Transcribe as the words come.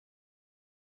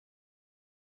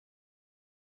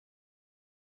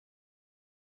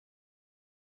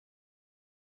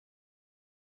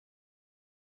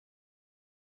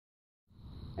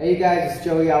Hey guys, it's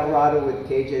Joey Alvarado with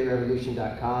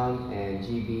KJRevolution.com and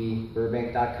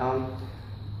GBBurbank.com.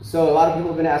 So a lot of people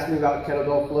have been asking me about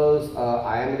kettlebell flows.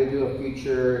 I am going to do a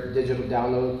future digital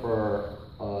download for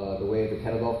the way of the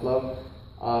kettlebell flow.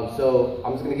 So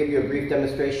I'm just going to give you a brief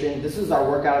demonstration. This is our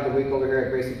workout of the week over here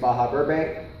at Gracie Baja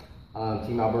Burbank,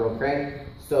 Team Alberto Crane.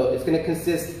 So it's going to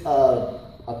consist of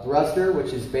a thruster,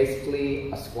 which is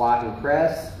basically a squat and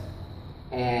press,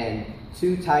 and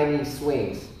 2 tiny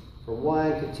swings for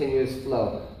 1 continuous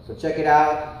flow. So check it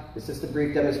out. This is just a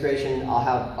brief demonstration. I'll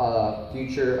have a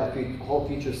whole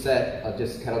future set of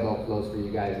just kettlebell flows for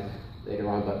you guys later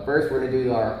on. But first, we're gonna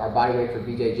do our body weight for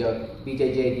BJJ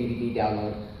DVD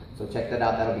download. So check that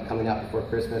out. That'll be coming out before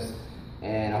Christmas.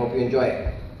 And I hope you enjoy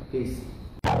it. Peace.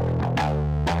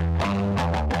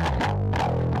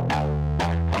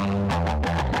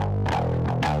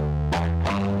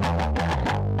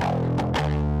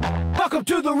 Welcome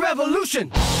to the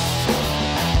revolution!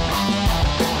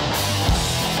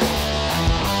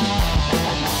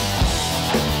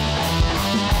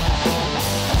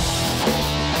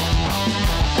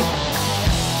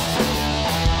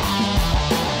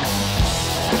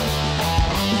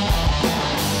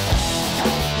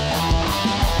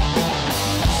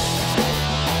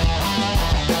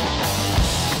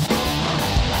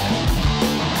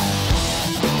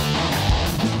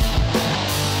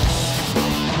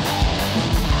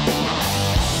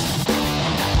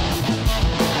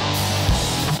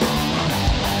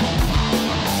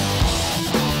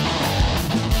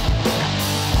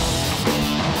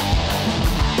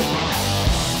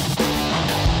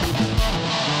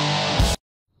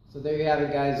 So there you have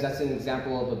it, guys. That's an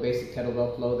example of a basic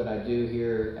kettlebell flow that I do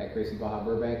here at Gracie Baja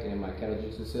Burbank and in my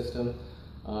Kettlejitsu system.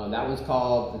 That one's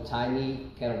called the Tiny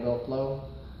Kettlebell Flow.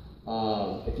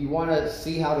 If you want to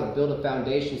see how to build a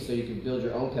foundation so you can build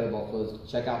your own kettlebell flows,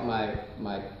 check out my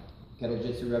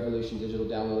Kettlejitsu Revolution digital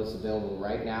download. It's available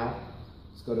right now.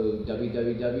 Just go to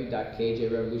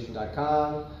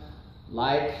www.kjrevolution.com,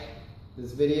 like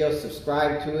this video,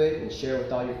 subscribe to it, and share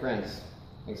with all your friends.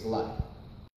 Thanks a lot.